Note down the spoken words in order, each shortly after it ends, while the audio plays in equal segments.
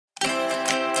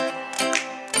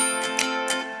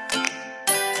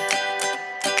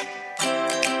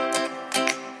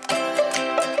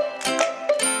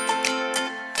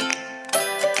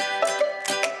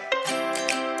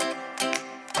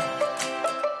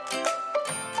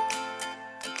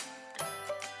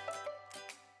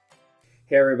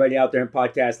Hey, everybody out there in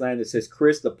podcast land, this is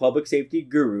Chris, the public safety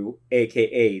guru,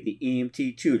 aka the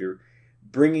EMT tutor,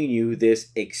 bringing you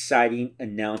this exciting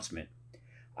announcement.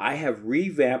 I have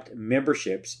revamped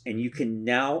memberships, and you can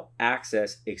now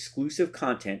access exclusive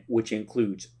content, which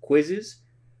includes quizzes,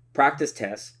 practice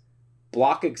tests,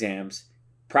 block exams,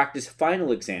 practice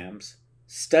final exams,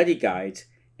 study guides,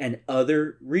 and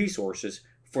other resources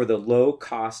for the low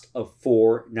cost of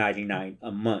 $4.99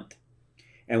 a month.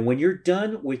 And when you're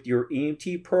done with your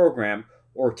EMT program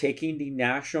or taking the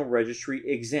National Registry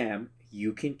exam,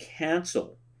 you can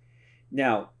cancel.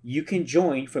 Now, you can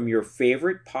join from your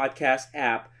favorite podcast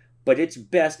app, but it's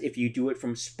best if you do it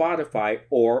from Spotify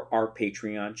or our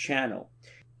Patreon channel.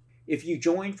 If you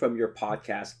join from your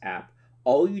podcast app,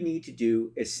 all you need to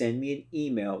do is send me an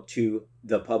email to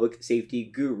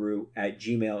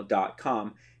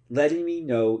thepublicsafetyguru@gmail.com letting me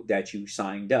know that you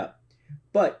signed up.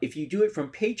 But if you do it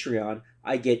from Patreon,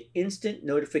 I get instant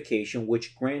notification,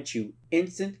 which grants you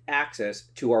instant access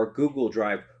to our Google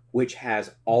Drive, which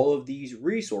has all of these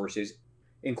resources,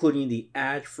 including the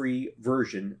ad-free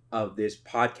version of this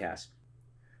podcast.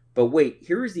 But wait,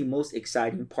 here is the most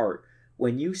exciting part.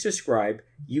 When you subscribe,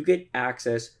 you get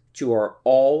access to our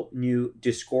all-new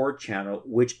Discord channel,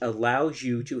 which allows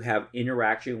you to have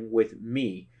interaction with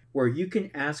me, where you can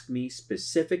ask me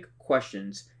specific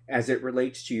questions as it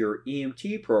relates to your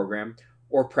EMT program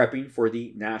or prepping for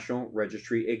the National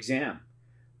Registry exam.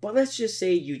 But let's just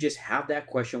say you just have that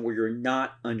question where you're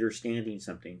not understanding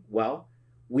something. Well,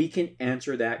 we can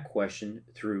answer that question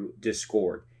through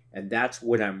Discord, and that's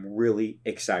what I'm really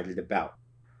excited about.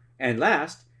 And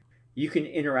last, you can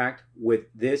interact with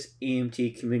this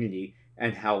EMT community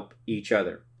and help each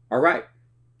other. All right.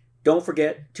 Don't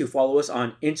forget to follow us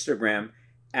on Instagram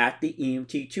at the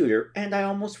EMT Tutor. And I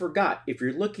almost forgot, if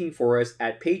you're looking for us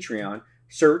at Patreon,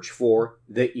 search for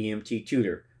the EMT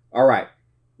Tutor. All right,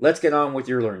 let's get on with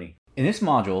your learning. In this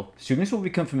module, students will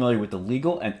become familiar with the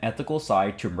legal and ethical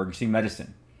side to emergency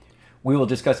medicine. We will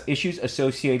discuss issues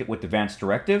associated with advance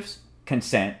directives,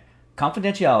 consent,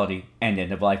 confidentiality, and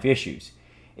end-of-life issues.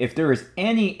 If there is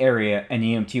any area an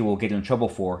EMT will get in trouble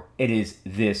for, it is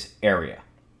this area.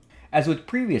 As with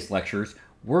previous lectures,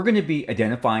 we're going to be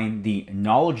identifying the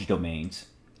knowledge domains,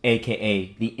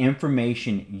 aka the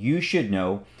information you should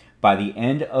know by the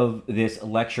end of this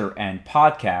lecture and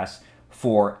podcast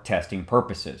for testing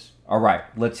purposes. All right,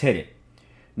 let's hit it.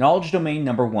 Knowledge domain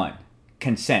number 1,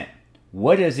 consent.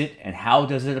 What is it and how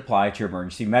does it apply to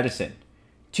emergency medicine?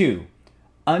 2,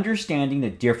 understanding the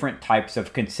different types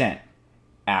of consent: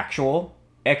 actual,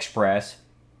 express,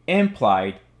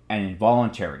 implied, and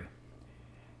involuntary.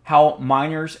 How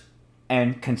minors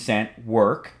and consent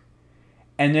work,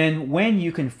 and then when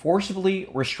you can forcibly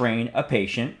restrain a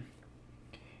patient.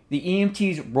 The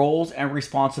EMT's roles and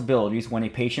responsibilities when a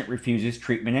patient refuses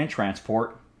treatment and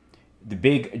transport. The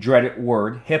big dreaded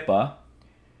word, HIPAA.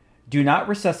 Do not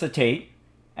resuscitate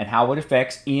and how it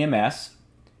affects EMS.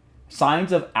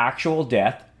 Signs of actual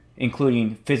death,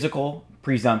 including physical,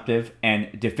 presumptive,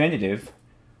 and definitive.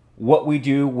 What we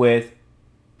do with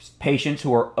patients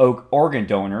who are organ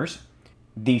donors.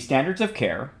 The standards of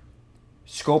care.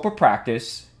 Scope of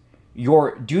practice.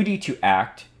 Your duty to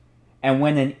act. And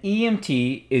when an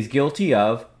EMT is guilty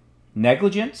of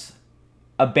negligence,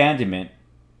 abandonment,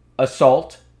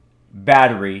 assault,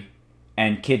 battery,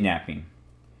 and kidnapping.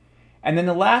 And then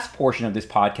the last portion of this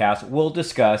podcast will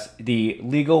discuss the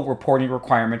legal reporting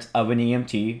requirements of an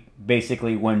EMT,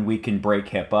 basically when we can break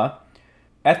HIPAA,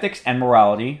 ethics and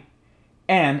morality,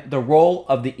 and the role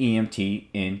of the EMT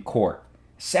in court.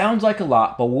 Sounds like a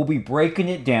lot, but we'll be breaking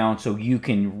it down so you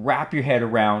can wrap your head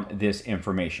around this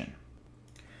information.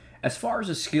 As far as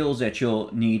the skills that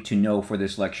you'll need to know for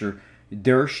this lecture,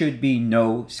 there should be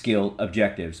no skill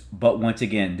objectives. But once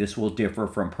again, this will differ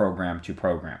from program to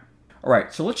program. All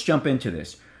right, so let's jump into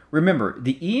this. Remember,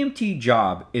 the EMT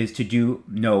job is to do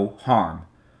no harm.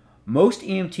 Most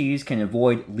EMTs can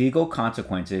avoid legal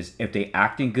consequences if they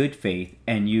act in good faith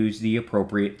and use the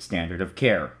appropriate standard of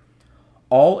care.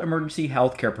 All emergency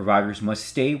healthcare providers must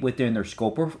stay within their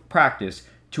scope of practice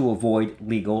to avoid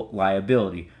legal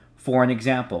liability. For an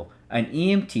example, an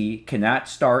EMT cannot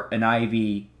start an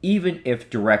IV even if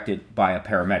directed by a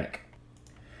paramedic.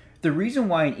 The reason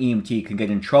why an EMT can get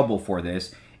in trouble for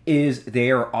this is they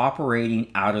are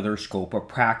operating out of their scope of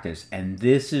practice, and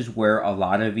this is where a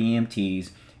lot of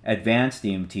EMTs, advanced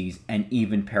EMTs, and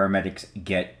even paramedics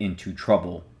get into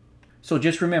trouble. So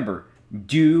just remember,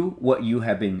 do what you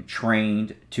have been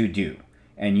trained to do,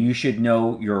 and you should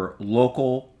know your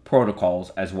local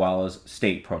protocols as well as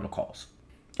state protocols.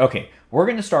 Okay, we're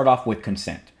going to start off with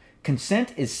consent.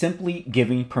 Consent is simply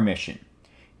giving permission.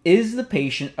 Is the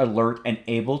patient alert and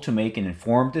able to make an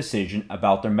informed decision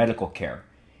about their medical care?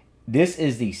 This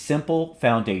is the simple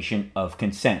foundation of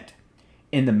consent.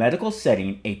 In the medical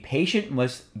setting, a patient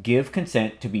must give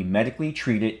consent to be medically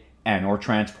treated and/or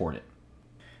transported.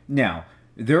 Now,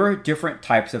 there are different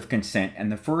types of consent,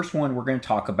 and the first one we're going to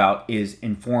talk about is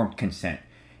informed consent.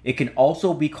 It can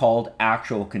also be called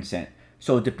actual consent.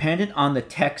 So, dependent on the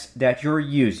text that you're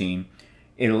using,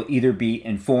 it'll either be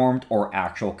informed or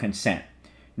actual consent.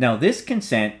 Now, this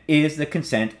consent is the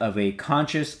consent of a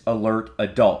conscious, alert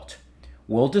adult.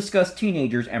 We'll discuss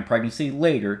teenagers and pregnancy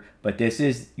later, but this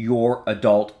is your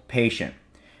adult patient.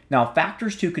 Now,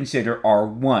 factors to consider are: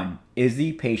 1. Is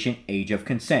the patient age of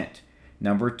consent?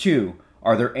 Number 2.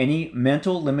 Are there any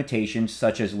mental limitations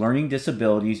such as learning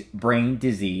disabilities, brain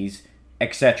disease,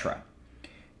 etc.?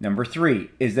 Number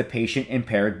 3. Is the patient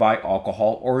impaired by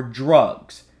alcohol or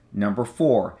drugs? Number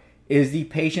 4. Is the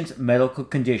patient's medical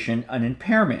condition an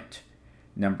impairment?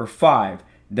 Number 5.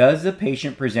 Does the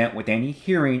patient present with any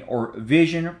hearing or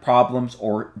vision problems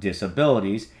or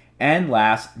disabilities? And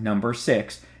last, number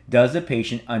 6. Does the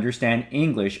patient understand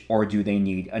English or do they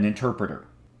need an interpreter?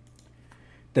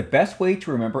 The best way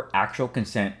to remember actual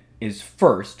consent is: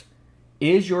 first,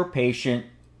 is your patient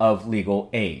of legal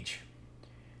age?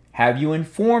 Have you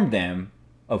informed them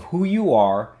of who you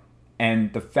are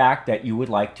and the fact that you would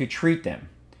like to treat them?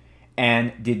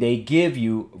 And did they give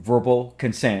you verbal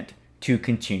consent to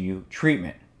continue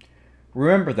treatment?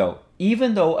 Remember though,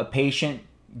 even though a patient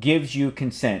gives you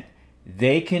consent,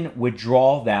 they can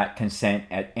withdraw that consent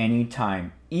at any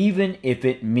time, even if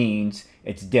it means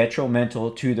it's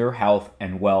detrimental to their health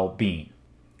and well-being.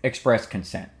 Express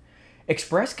consent.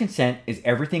 Express consent is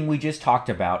everything we just talked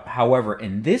about. However,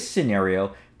 in this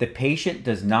scenario, the patient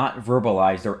does not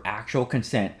verbalize their actual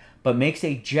consent, but makes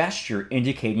a gesture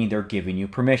indicating they're giving you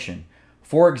permission.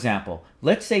 For example,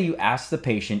 let's say you ask the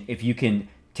patient if you can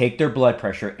take their blood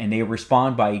pressure and they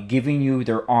respond by giving you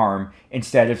their arm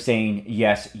instead of saying,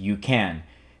 yes, you can.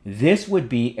 This would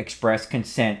be express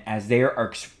consent, as they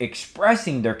are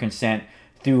expressing their consent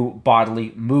through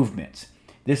bodily movements.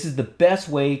 This is the best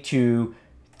way to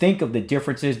think of the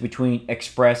differences between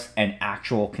express and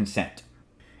actual consent.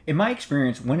 In my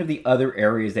experience, one of the other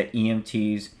areas that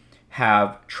EMTs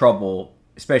have trouble,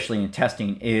 especially in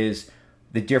testing, is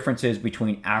the differences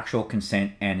between actual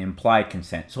consent and implied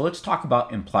consent. So let's talk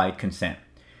about implied consent.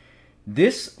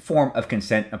 This form of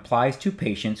consent applies to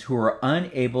patients who are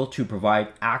unable to provide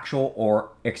actual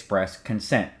or express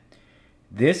consent.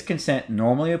 This consent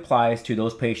normally applies to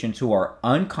those patients who are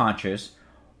unconscious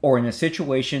or in a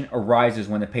situation arises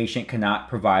when the patient cannot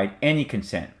provide any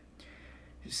consent.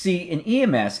 See, in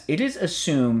EMS, it is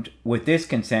assumed with this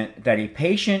consent that a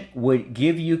patient would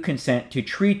give you consent to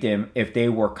treat them if they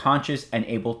were conscious and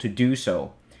able to do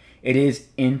so. It is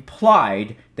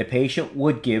implied the patient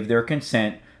would give their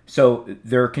consent so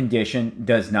their condition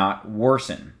does not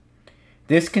worsen.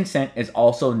 This consent is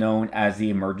also known as the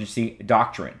emergency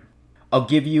doctrine. I'll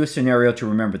give you a scenario to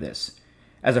remember this.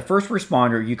 As a first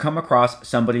responder, you come across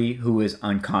somebody who is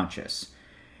unconscious.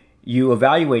 You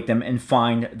evaluate them and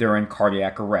find they're in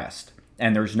cardiac arrest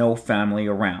and there's no family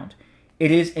around.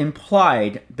 It is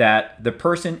implied that the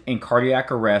person in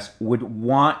cardiac arrest would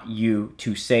want you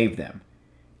to save them.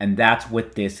 And that's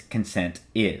what this consent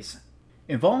is.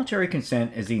 Involuntary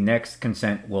consent is the next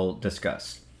consent we'll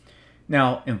discuss.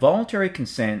 Now, involuntary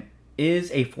consent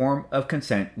is a form of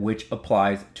consent which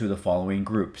applies to the following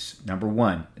groups. Number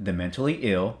 1, the mentally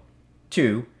ill.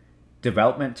 2,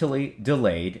 developmentally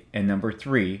delayed. And number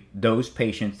 3, those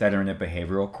patients that are in a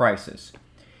behavioral crisis.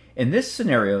 In this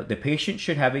scenario, the patient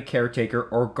should have a caretaker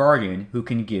or guardian who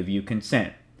can give you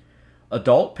consent.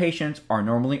 Adult patients are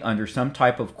normally under some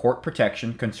type of court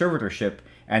protection, conservatorship,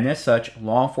 and as such,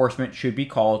 law enforcement should be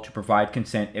called to provide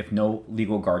consent if no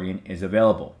legal guardian is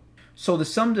available. So to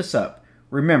sum this up,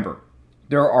 remember,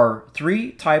 there are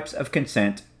 3 types of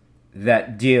consent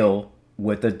that deal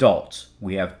with adults.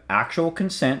 We have actual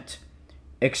consent,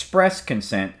 express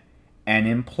consent, and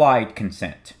implied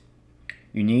consent.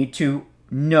 You need to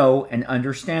know and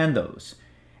understand those.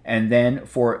 And then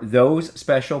for those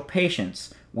special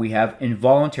patients, we have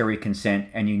involuntary consent,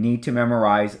 and you need to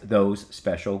memorize those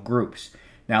special groups.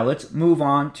 Now let's move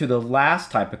on to the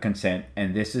last type of consent,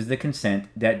 and this is the consent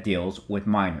that deals with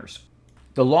minors.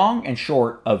 The long and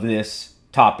short of this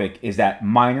topic is that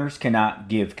minors cannot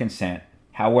give consent.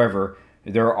 However,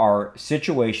 there are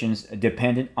situations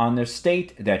dependent on the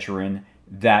state that you're in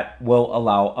that will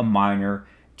allow a minor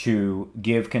to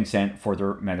give consent for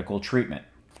their medical treatment.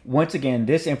 Once again,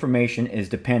 this information is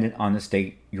dependent on the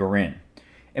state you're in.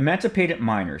 Emancipated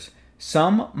minors.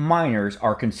 Some minors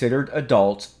are considered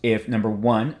adults if, number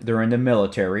one, they're in the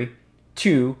military,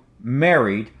 two,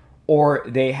 married, or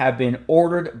they have been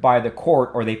ordered by the court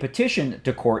or they petitioned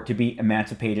to court to be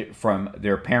emancipated from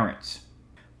their parents.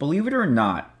 Believe it or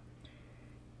not,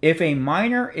 if a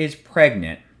minor is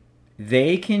pregnant,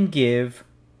 they can give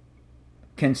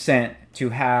consent to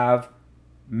have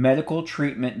medical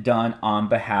treatment done on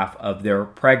behalf of their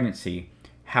pregnancy.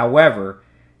 However,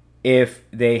 if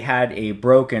they had a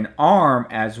broken arm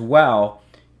as well,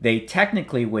 they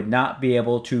technically would not be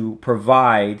able to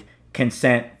provide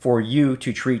consent for you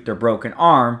to treat their broken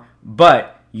arm,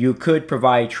 but you could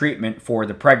provide treatment for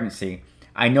the pregnancy.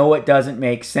 I know it doesn't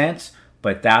make sense,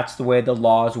 but that's the way the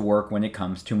laws work when it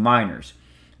comes to minors.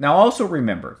 Now also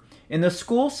remember, in the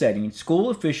school setting, school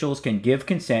officials can give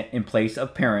consent in place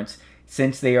of parents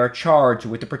since they are charged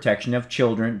with the protection of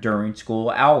children during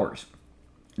school hours.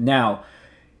 Now,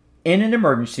 in an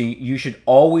emergency, you should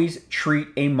always treat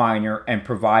a minor and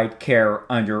provide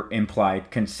care under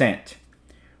implied consent.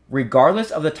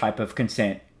 Regardless of the type of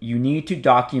consent, you need to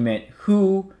document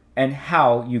who and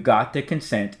how you got the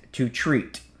consent to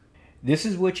treat. This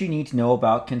is what you need to know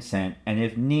about consent, and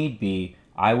if need be,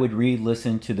 I would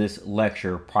re-listen to this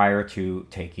lecture prior to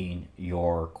taking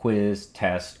your quiz,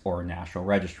 test, or national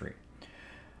registry.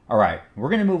 All right, we're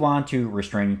going to move on to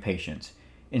restraining patients.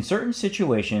 In certain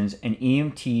situations, an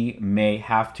EMT may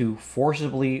have to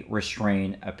forcibly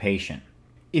restrain a patient.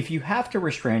 If you have to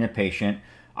restrain a patient,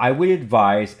 I would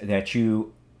advise that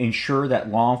you ensure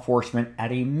that law enforcement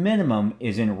at a minimum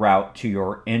is en route to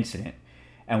your incident.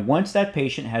 And once that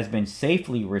patient has been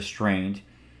safely restrained,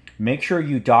 make sure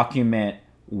you document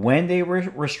when they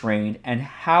were restrained and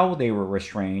how they were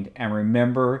restrained. And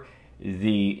remember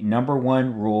the number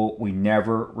one rule: we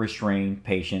never restrain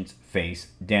patients face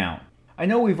down. I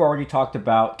know we've already talked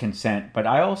about consent, but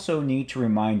I also need to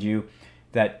remind you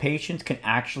that patients can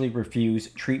actually refuse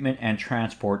treatment and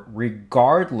transport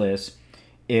regardless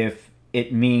if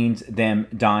it means them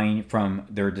dying from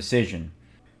their decision.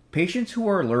 Patients who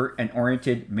are alert and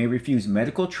oriented may refuse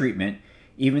medical treatment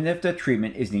even if the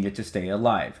treatment is needed to stay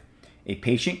alive. A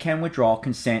patient can withdraw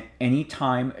consent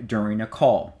anytime during a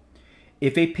call.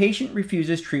 If a patient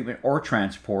refuses treatment or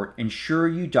transport, ensure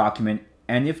you document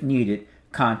and, if needed,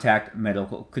 contact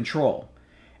medical control.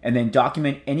 And then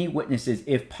document any witnesses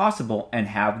if possible and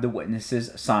have the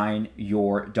witnesses sign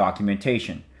your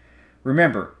documentation.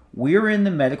 Remember, we're in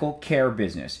the medical care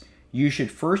business. You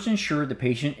should first ensure the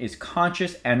patient is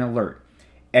conscious and alert.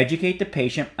 Educate the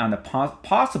patient on the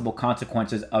possible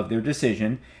consequences of their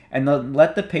decision, and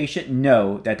let the patient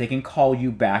know that they can call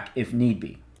you back if need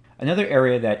be. Another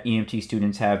area that EMT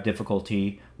students have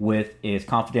difficulty with is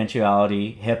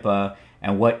confidentiality, HIPAA,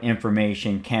 and what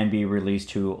information can be released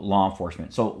to law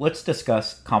enforcement. So let's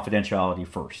discuss confidentiality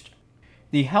first.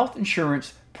 The Health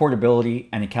Insurance Portability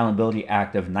and Accountability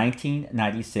Act of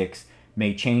 1996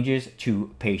 made changes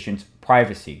to patients'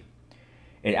 privacy.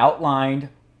 It outlined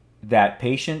that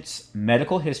patients'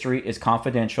 medical history is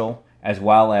confidential, as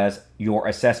well as your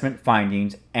assessment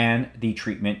findings and the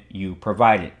treatment you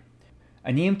provided.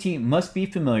 An EMT must be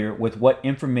familiar with what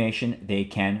information they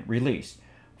can release.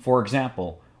 For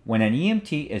example, when an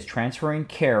EMT is transferring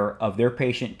care of their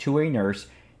patient to a nurse,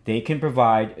 they can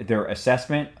provide their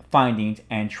assessment, findings,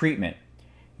 and treatment.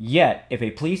 Yet, if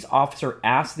a police officer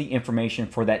asks the information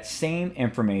for that same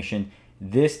information,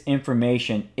 this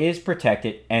information is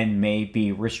protected and may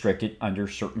be restricted under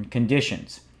certain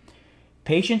conditions.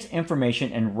 Patient's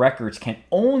information and records can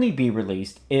only be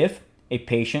released if a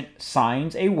patient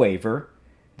signs a waiver,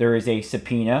 there is a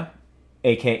subpoena,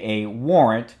 aka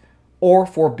warrant, or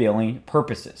for billing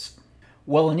purposes.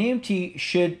 Well, an EMT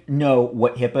should know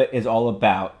what HIPAA is all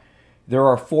about. There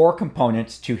are 4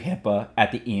 components to HIPAA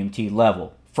at the EMT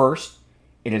level. First,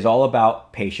 it is all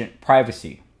about patient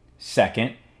privacy.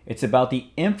 Second, it's about the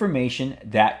information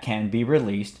that can be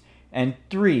released. And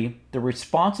 3, the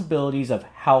responsibilities of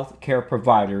healthcare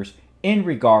providers in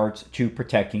regards to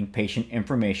protecting patient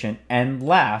information. And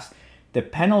last, the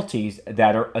penalties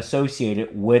that are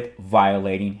associated with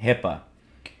violating HIPAA.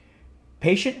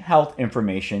 Patient health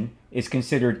information is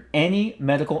considered any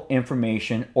medical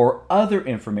information or other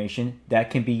information that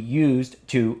can be used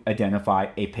to identify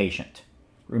a patient.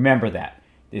 Remember that.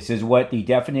 This is what the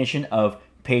definition of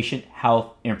patient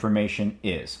health information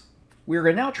is. We are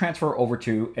going to now transfer over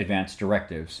to advance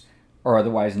directives, or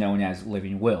otherwise known as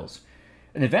living wills.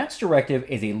 An advance directive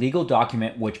is a legal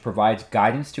document which provides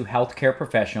guidance to healthcare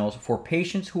professionals for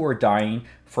patients who are dying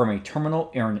from a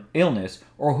terminal illness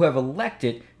or who have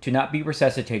elected to not be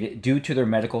resuscitated due to their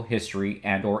medical history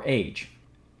and/or age.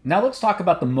 Now let's talk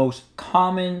about the most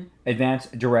common advance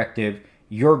directive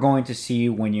you're going to see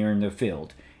when you're in the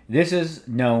field. This is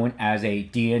known as a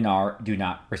DNR, do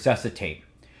not resuscitate.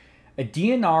 A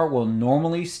DNR will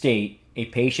normally state a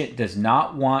patient does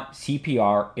not want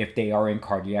CPR if they are in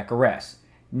cardiac arrest.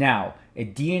 Now, a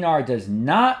DNR does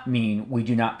not mean we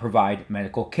do not provide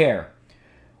medical care.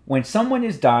 When someone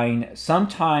is dying,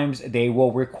 sometimes they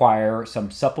will require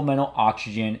some supplemental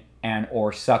oxygen and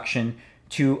or suction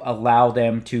to allow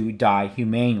them to die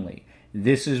humanely.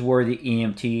 This is where the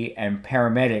EMT and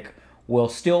paramedic will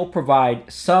still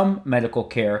provide some medical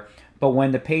care, but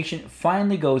when the patient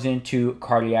finally goes into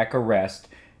cardiac arrest,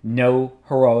 no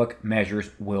heroic measures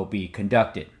will be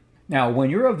conducted. Now, when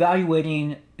you're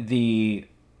evaluating the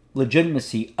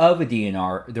legitimacy of a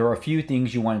DNR, there are a few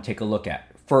things you want to take a look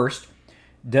at. First,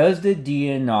 does the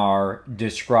DNR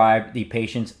describe the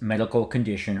patient's medical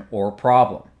condition or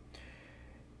problem?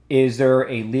 Is there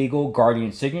a legal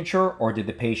guardian signature, or did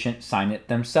the patient sign it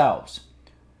themselves?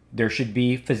 There should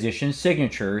be physician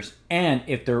signatures, and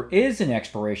if there is an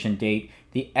expiration date,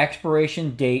 the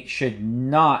expiration date should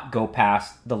not go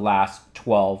past the last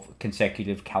 12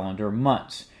 consecutive calendar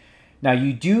months. Now,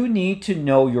 you do need to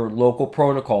know your local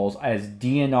protocols, as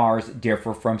DNRs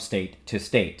differ from state to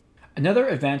state. Another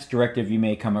advanced directive you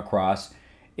may come across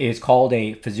is called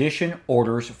a Physician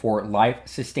Orders for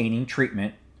Life-Sustaining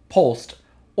Treatment, POLST,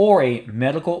 or a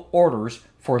Medical Orders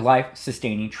for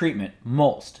Life-Sustaining Treatment,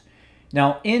 MOLST.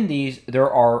 Now, in these, there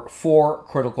are 4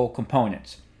 critical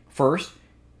components. First,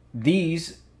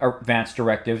 these advanced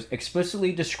directives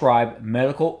explicitly describe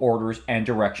medical orders and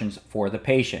directions for the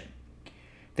patient.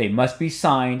 They must be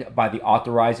signed by the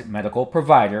authorized medical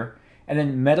provider, and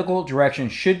then medical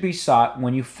directions should be sought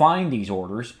when you find these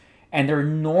orders, and they're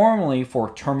normally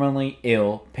for terminally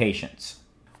ill patients.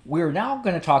 We're now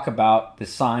going to talk about the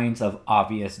signs of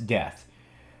obvious death.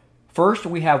 First,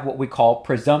 we have what we call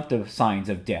presumptive signs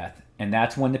of death, and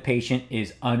that's when the patient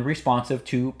is unresponsive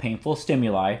to painful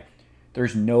stimuli,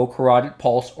 there's no carotid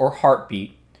pulse or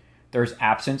heartbeat, there's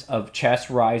absence of chest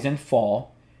rise and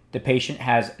fall, the patient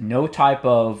has no type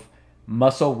of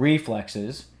muscle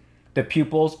reflexes, the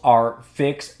pupils are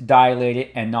fixed, dilated,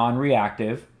 and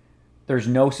non-reactive, there's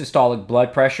no systolic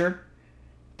blood pressure,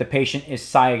 the patient is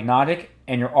cyanotic,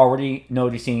 and you're already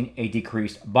noticing a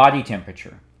decreased body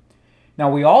temperature. Now,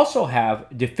 we also have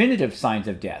definitive signs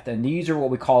of death, and these are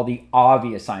what we call the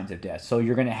obvious signs of death. So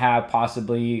you're going to have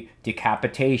possibly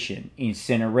decapitation,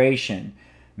 incineration,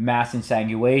 mass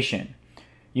insanguination.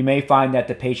 You may find that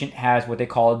the patient has what they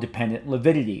call dependent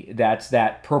lividity. That's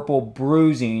that purple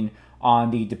bruising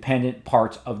on the dependent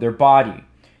parts of their body.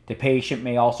 The patient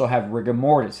may also have rigor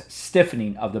mortis,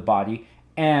 stiffening of the body,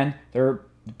 and the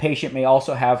patient may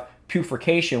also have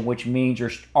putrefaction, which means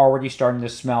you're already starting to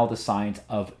smell the signs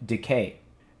of decay.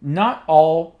 Not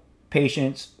all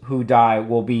patients who die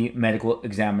will be medical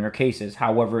examiner cases.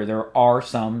 However, there are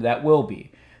some that will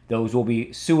be. Those will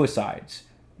be suicides,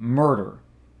 murder,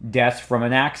 deaths from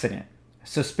an accident,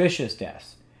 suspicious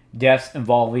deaths, deaths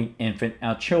involving infant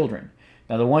and children.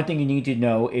 Now, the one thing you need to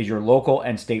know is your local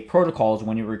and state protocols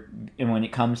when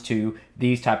it comes to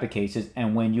these type of cases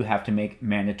and when you have to make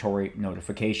mandatory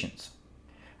notifications.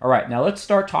 All right, now let's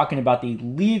start talking about the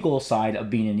legal side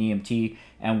of being an EMT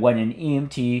and when an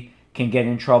EMT can get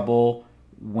in trouble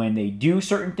when they do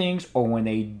certain things or when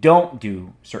they don't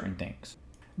do certain things.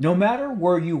 No matter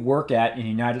where you work at in the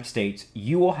United States,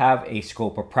 you will have a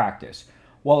scope of practice.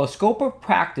 While a scope of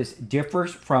practice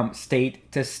differs from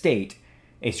state to state,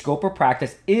 a scope of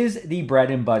practice is the bread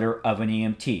and butter of an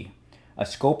EMT. A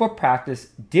scope of practice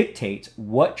dictates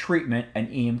what treatment an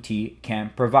EMT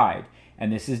can provide,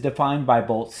 and this is defined by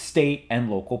both state and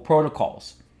local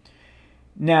protocols.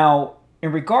 Now,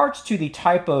 in regards to the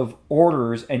type of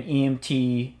orders an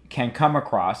EMT can come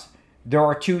across, there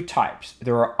are 2 types.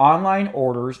 There are online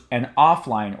orders and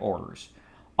offline orders.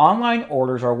 Online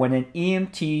orders are when an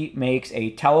EMT makes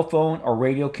a telephone or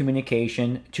radio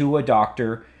communication to a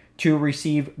doctor to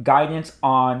receive guidance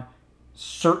on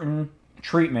certain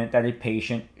treatment that a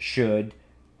patient should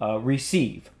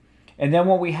receive. And then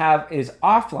what we have is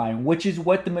offline, which is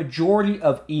what the majority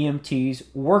of EMTs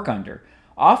work under.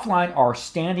 Offline are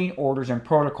standing orders and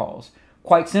protocols.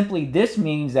 Quite simply, this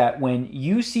means that when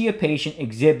you see a patient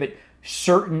exhibit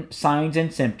certain signs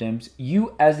and symptoms,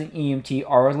 you as an EMT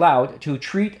are allowed to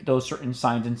treat those certain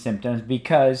signs and symptoms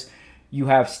because you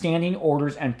have standing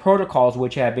orders and protocols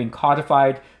which have been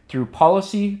codified through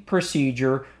policy,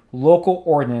 procedure, local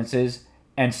ordinances,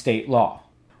 and state law.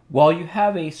 While you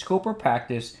have a scope of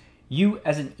practice, you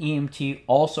as an EMT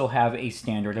also have a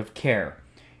standard of care.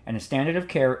 And a standard of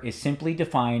care is simply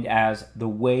defined as the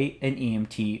way an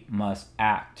EMT must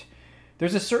act.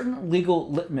 There's a certain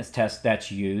legal litmus test that's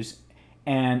used,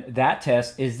 And that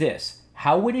test is this: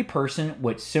 how would a person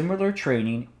with similar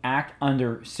training act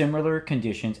under similar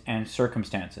conditions and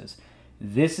circumstances?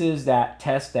 This is that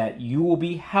test that you will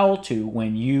be held to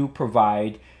when you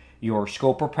provide your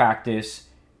scope of practice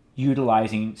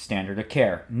utilizing standard of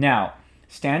care. Now,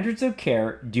 standards of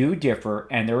care do differ,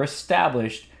 and they're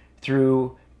established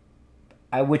through,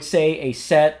 I would say, a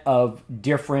set of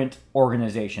different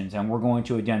organizations, and we're going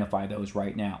to identify those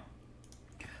right now.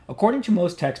 According to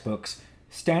most textbooks,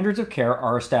 standards of care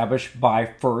are established by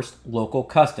first local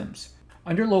customs.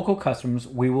 Under local customs,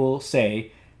 we will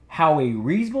say how a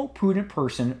reasonable, prudent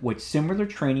person with similar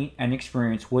training and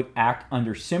experience would act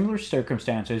under similar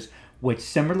circumstances with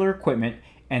similar equipment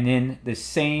and in the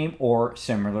same or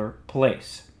similar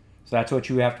place. So that's what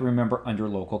you have to remember under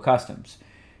local customs.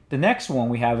 The next one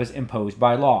we have is imposed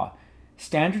by law.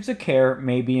 Standards of care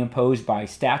may be imposed by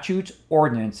statutes,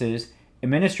 ordinances,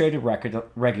 administrative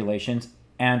regulations,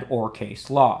 and or case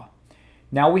law.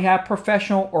 Now we have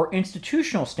professional or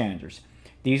institutional standards.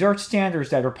 These are standards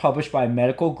that are published by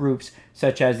medical groups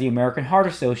such as the American Heart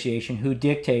Association, who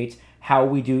dictates how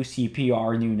we do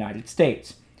CPR in the United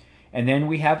States. And then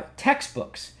we have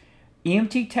textbooks.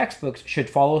 EMT textbooks should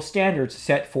follow standards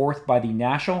set forth by the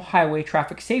National Highway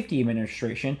Traffic Safety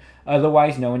Administration,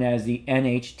 otherwise known as the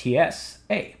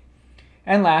NHTSA.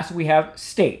 And last, we have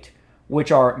state,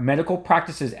 which are Medical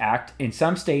Practices Act. In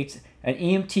some states, an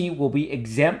EMT will be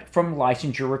exempt from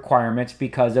licensure requirements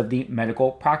because of the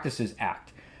Medical Practices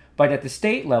Act. But at the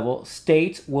state level,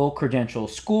 states will credential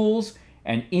schools,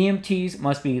 and EMTs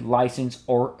must be licensed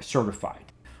or certified.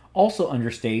 Also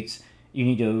under states, you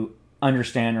need to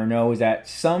understand or know is that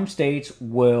some states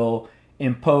will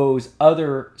impose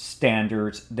other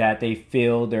standards that they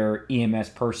feel their EMS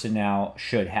personnel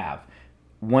should have.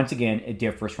 Once again, it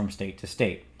differs from state to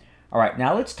state. All right,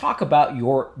 now let's talk about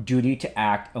your duty to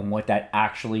act and what that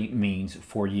actually means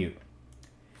for you.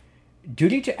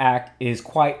 Duty to act is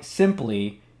quite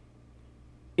simply,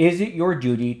 is it your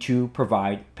duty to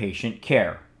provide patient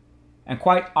care? And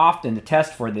quite often the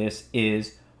test for this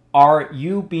is, are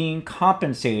you being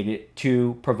compensated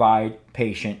to provide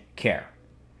patient care?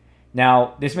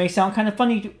 Now, this may sound kind of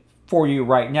funny for you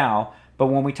right now, but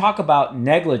when we talk about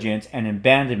negligence and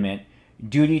abandonment,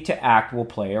 duty to act will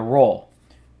play a role.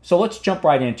 So let's jump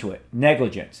right into it.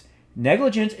 Negligence.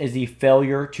 Negligence is the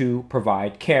failure to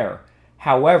provide care.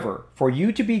 However, for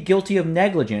you to be guilty of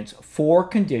negligence, 4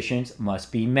 conditions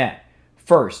must be met.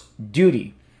 First,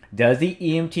 duty. Does the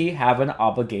EMT have an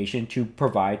obligation to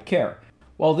provide care?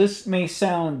 While this may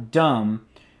sound dumb,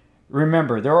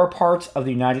 remember there are parts of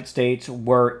the United States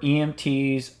where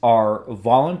EMTs are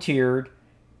volunteered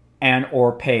and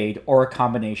or paid, or a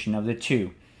combination of the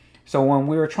two. So when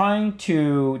we're trying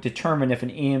to determine if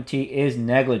an EMT is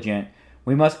negligent,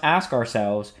 we must ask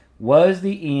ourselves, was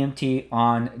the EMT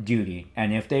on duty?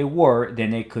 And if they were, then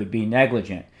they could be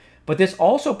negligent. But this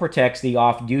also protects the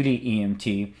off-duty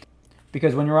EMT,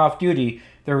 because when you're off duty,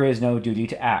 there is no duty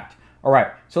to act. All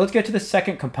right, so let's get to the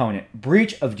second component,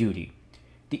 breach of duty.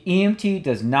 The EMT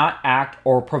does not act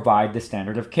or provide the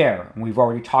standard of care. And we've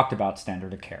already talked about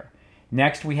standard of care.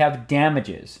 Next, we have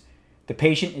damages. The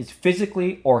patient is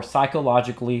physically or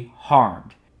psychologically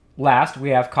harmed. Last, we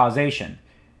have causation.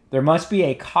 There must be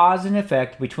a cause and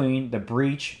effect between the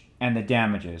breach and the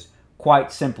damages.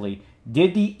 Quite simply,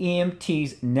 did the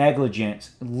EMT's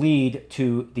negligence lead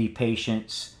to the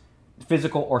patient's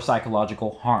physical or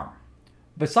psychological harm?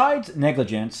 Besides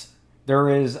negligence, there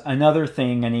is another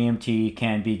thing an EMT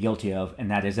can be guilty of, and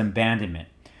that is abandonment.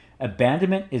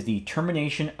 Abandonment is the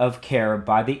termination of care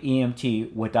by the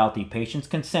EMT without the patient's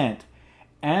consent,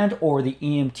 and or the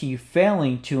EMT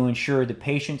failing to ensure the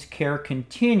patient's care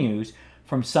continues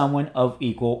from someone of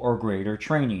equal or greater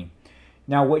training.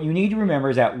 Now, what you need to remember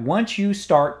is that once you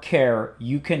start care,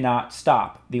 you cannot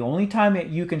stop. The only time that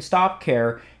you can stop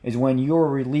care is when you are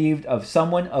relieved of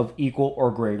someone of equal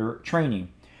or greater training.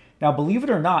 Now, believe it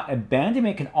or not,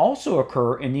 abandonment can also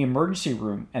occur in the emergency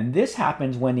room, and this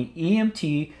happens when the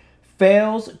EMT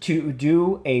fails to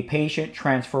do a patient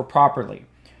transfer properly.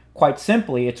 Quite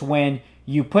simply, it's when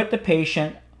you put the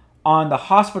patient on the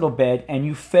hospital bed and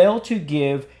you fail to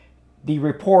give the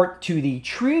report to the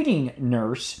treating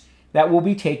nurse that will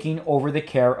be taking over the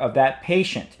care of that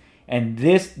patient. And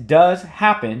this does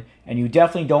happen, and you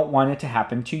definitely don't want it to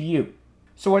happen to you.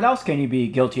 So what else can you be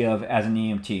guilty of as an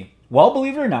EMT? Well,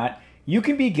 believe it or not, you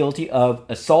can be guilty of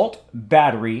assault,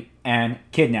 battery, and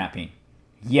kidnapping.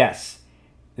 Yes,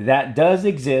 that does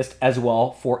exist as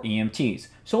well for EMTs.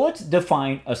 So let's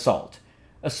define assault.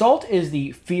 Assault is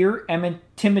the fear and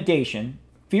intimidation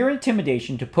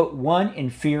to put one in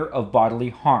fear of bodily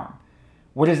harm.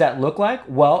 What does that look like?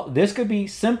 Well, this could be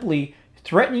simply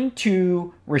threatening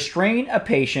to restrain a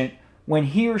patient when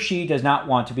he or she does not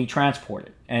want to be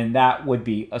transported, and that would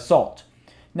be assault.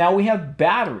 Now we have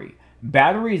battery.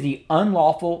 Battery is the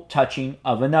unlawful touching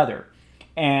of another,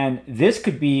 and this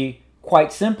could be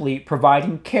quite simply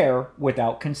providing care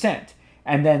without consent.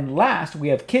 And then last, we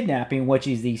have kidnapping, which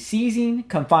is the seizing,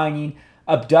 confining,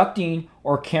 abducting,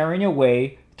 or carrying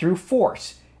away through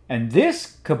force. And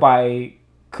this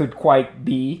could quite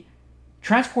be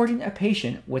transporting a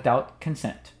patient without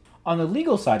consent. On the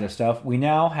legal side of stuff, we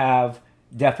now have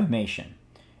defamation.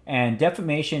 And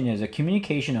defamation is a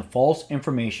communication of false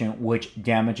information which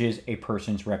damages a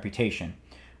person's reputation.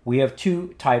 We have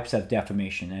two types of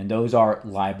defamation, and those are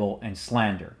libel and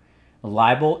slander.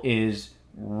 Libel is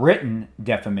written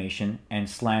defamation, and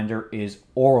slander is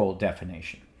oral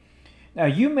defamation. Now,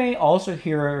 you may also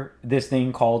hear this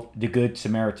thing called the Good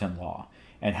Samaritan Law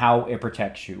and how it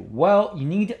protects you. Well, you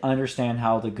need to understand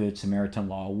how the Good Samaritan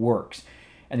Law works.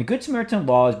 And the Good Samaritan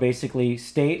Law is basically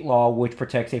state law which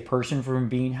protects a person from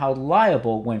being held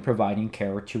liable when providing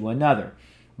care to another.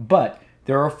 But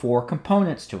there are 4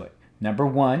 components to it. Number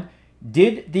 1,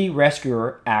 did the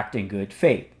rescuer act in good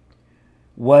faith?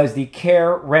 Was the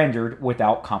care rendered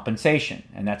without compensation?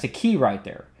 And that's a key right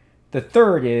there. The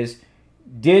third is,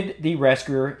 did the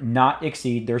rescuer not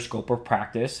exceed their scope of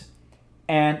practice?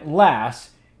 And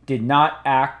last, did not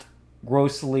act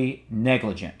grossly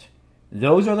negligent.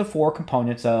 Those are the 4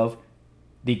 components of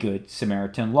the Good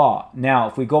Samaritan Law. Now,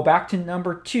 if we go back to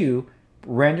number 2,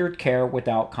 rendered care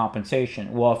without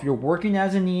compensation. Well, if you're working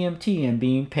as an EMT and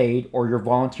being paid, or you're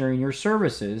volunteering your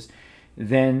services,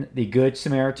 then the Good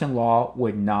Samaritan Law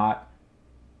would not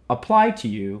apply to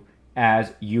you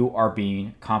as you are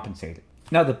being compensated.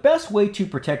 Now, the best way to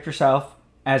protect yourself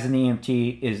as an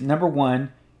EMT is number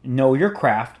 1, know your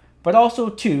craft, but also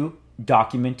 2,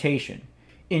 documentation.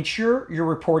 Ensure your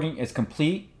reporting is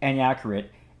complete and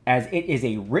accurate, as it is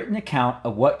a written account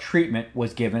of what treatment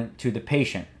was given to the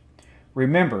patient.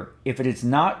 Remember, if it is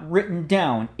not written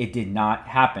down, it did not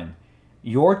happen.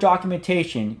 Your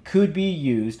documentation could be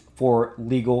used for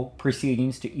legal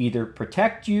proceedings to either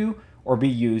protect you or be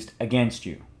used against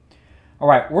you. All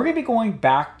right, we're going to be going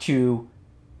back to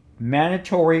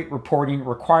mandatory reporting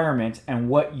requirements and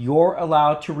what you're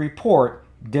allowed to report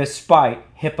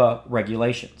despite HIPAA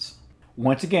regulations.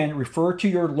 Once again, refer to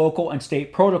your local and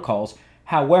state protocols.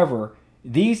 However,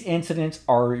 these incidents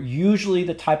are usually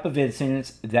the type of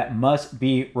incidents that must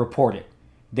be reported.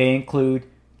 They include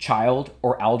child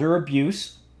or elder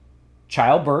abuse,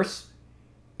 childbirths,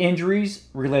 injuries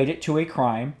related to a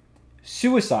crime,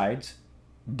 suicides,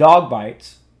 dog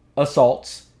bites,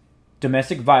 assaults,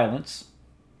 domestic violence,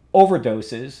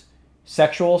 overdoses,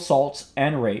 sexual assaults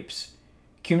and rapes,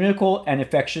 communicable and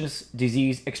infectious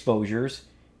disease exposures,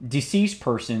 deceased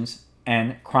persons,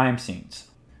 and crime scenes.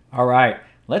 All right,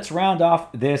 let's round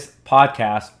off this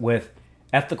podcast with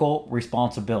ethical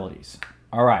responsibilities.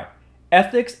 All right,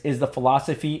 ethics is the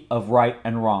philosophy of right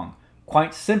and wrong.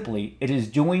 Quite simply, it is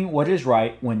doing what is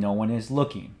right when no one is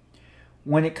looking.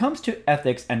 When it comes to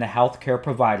ethics and the healthcare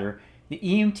provider, the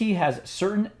EMT has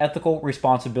certain ethical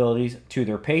responsibilities to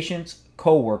their patients,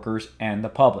 co-workers, and the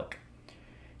public.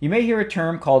 You may hear a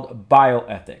term called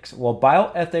bioethics. Well,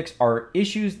 bioethics are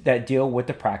issues that deal with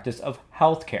the practice of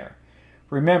healthcare.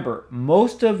 Remember,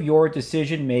 most of your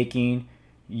decision making,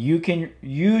 you can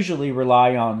usually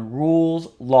rely on rules,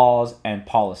 laws, and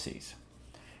policies.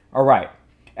 All right,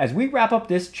 as we wrap up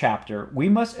this chapter, we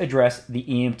must address the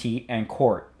EMT and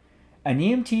court. An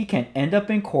EMT can end up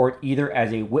in court either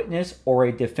as a witness or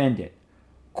a defendant.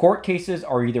 Court cases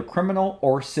are either criminal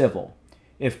or civil.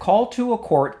 If called to a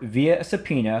court via a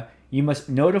subpoena, you must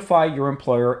notify your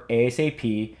employer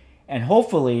ASAP, and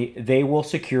hopefully they will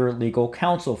secure legal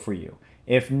counsel for you.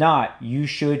 If not, you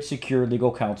should secure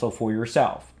legal counsel for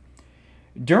yourself.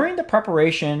 During the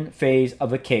preparation phase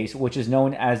of a case, which is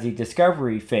known as the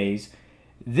discovery phase,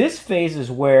 this phase is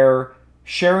where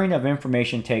sharing of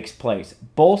information takes place.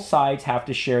 Both sides have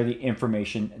to share the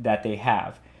information that they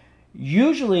have.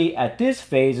 Usually at this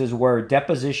phase is where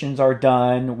depositions are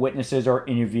done, witnesses are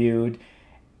interviewed,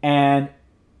 and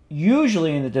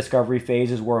usually in the discovery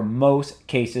phase is where most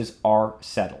cases are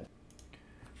settled.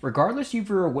 Regardless if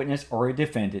you're a witness or a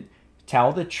defendant,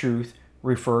 tell the truth,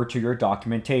 refer to your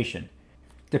documentation.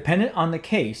 Dependent on the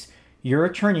case, your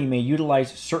attorney may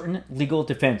utilize certain legal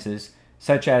defenses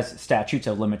such as statutes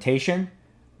of limitation,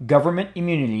 government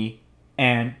immunity,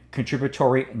 and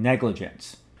contributory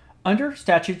negligence. Under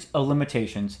statutes of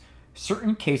limitations,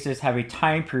 certain cases have a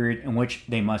time period in which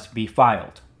they must be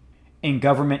filed. In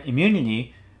government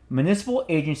immunity, municipal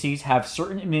agencies have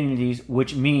certain immunities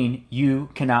which mean you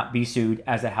cannot be sued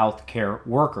as a healthcare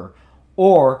worker.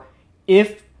 Or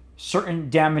If certain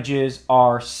damages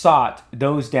are sought,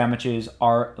 those damages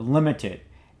are limited.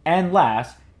 And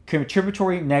last,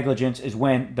 contributory negligence is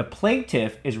when the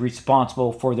plaintiff is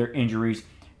responsible for their injuries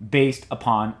based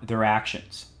upon their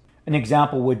actions. An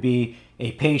example would be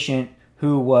a patient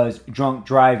who was drunk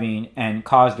driving and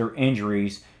caused their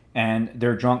injuries, and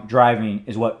their drunk driving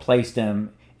is what placed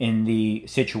them in the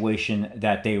situation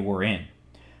that they were in.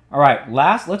 All right,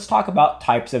 last, let's talk about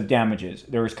types of damages.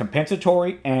 There is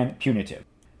compensatory and punitive.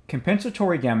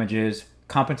 Compensatory damages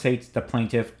compensates the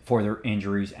plaintiff for their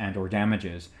injuries and or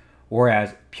damages,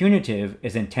 whereas punitive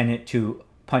is intended to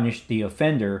punish the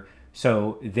offender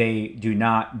so they do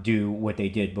not do what they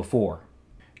did before.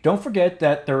 Don't forget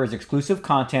that there is exclusive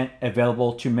content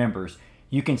available to members.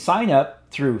 You can sign up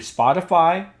through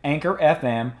Spotify, Anchor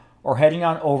FM, or heading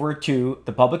on over to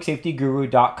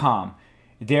thepublicsafetyguru.com.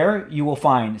 There you will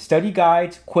find study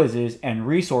guides, quizzes, and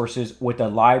resources with the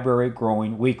library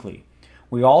growing weekly.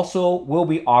 We also will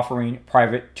be offering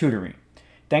private tutoring.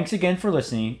 Thanks again for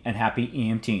listening, and happy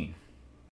EMTing.